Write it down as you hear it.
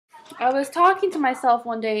I was talking to myself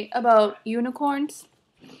one day about unicorns,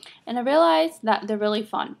 and I realized that they're really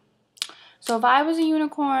fun. So if I was a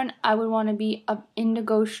unicorn, I would want to be an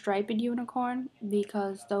indigo striped unicorn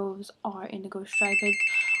because those are indigo striped.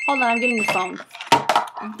 Hold on, I'm getting the phone.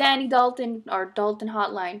 Danny Dalton or Dalton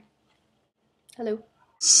Hotline. Hello.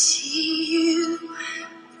 See you,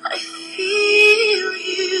 I feel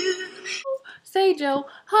you. Say Joe,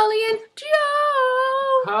 Holly and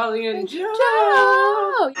Joe. Holly and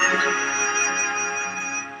Joe.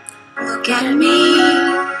 Look at me.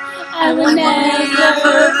 I will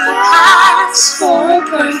never pass for a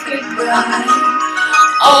perfect bride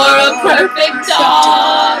or a perfect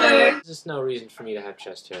daughter. There's just no reason for me to have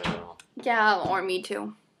chest hair at all. Yeah, or me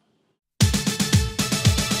too.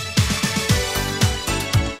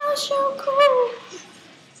 So cool.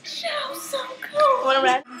 So cool. Wanna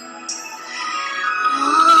rap?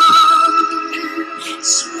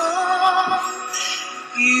 Small,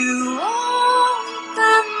 you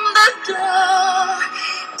open the door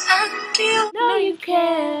and you know you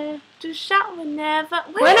care to shout whenever,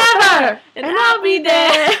 and I'll be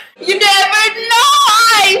there. You never know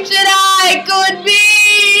how should I could be.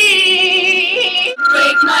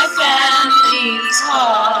 Break my family's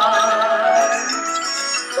heart.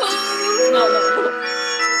 No.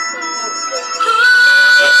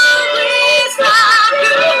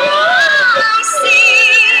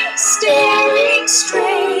 Staring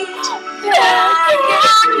straight back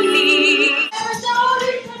at me. Never thought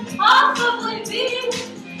it could possibly be.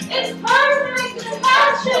 It's perfect and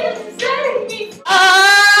passion setting me free.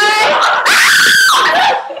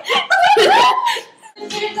 The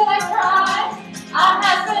tears that I cried, I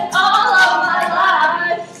have spent all of my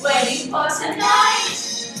life waiting for tonight.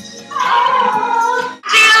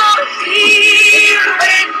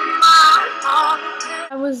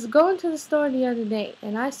 I was going to the store the other day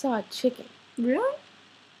and I saw a chicken. Really?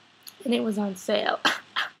 And it was on sale.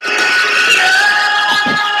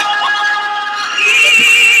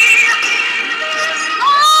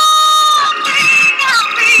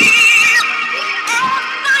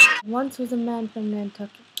 Once was a man from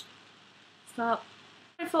Nantucket. Stop.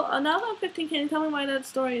 Now I'm 15, can you tell me why that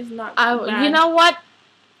story is not You know what?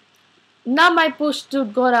 Not my push to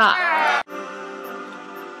go out.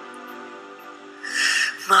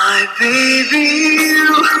 My baby,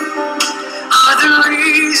 you are the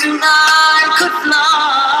reason I could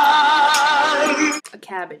fly. A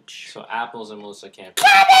cabbage. So apples and Melissa can't.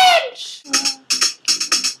 Cabbage!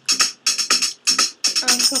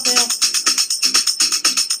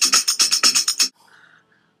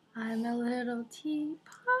 I'm a little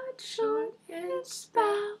teapot, short and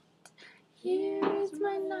spout. Here is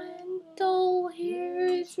my mantle, here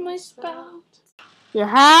is my spout. You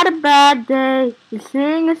had a bad day, you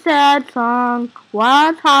sing a sad song,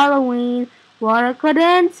 while it's Halloween. What a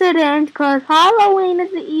coincidence, 'cause Halloween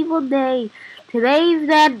is the evil day. Today's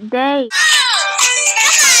that day.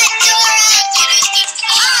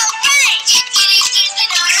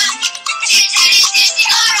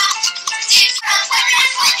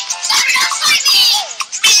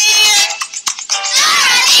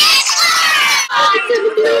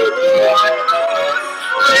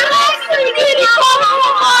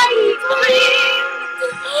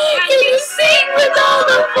 Can you sing with all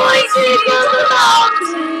the voices of the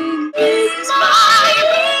mountain? It's my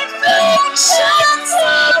reflection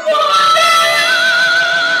somewhere.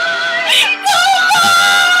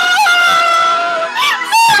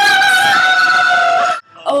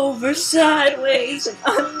 Over, sideways, and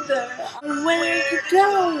under. Where to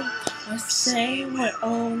go? I say we're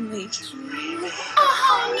only dreaming. A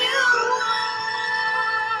whole new world.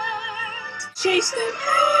 Chase them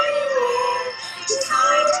anywhere.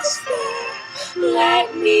 Time to spare.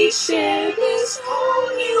 Let me share this whole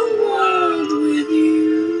new world with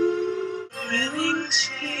you. Thrilling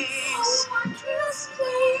chase. So wondrous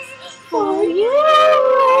place For you.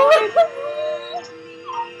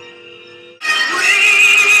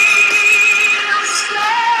 we'll stay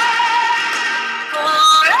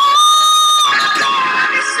forever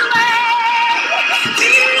this way.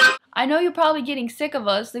 I know you're probably getting sick of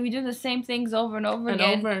us that we do the same things over and over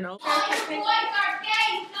again. And over and over. Oh my God.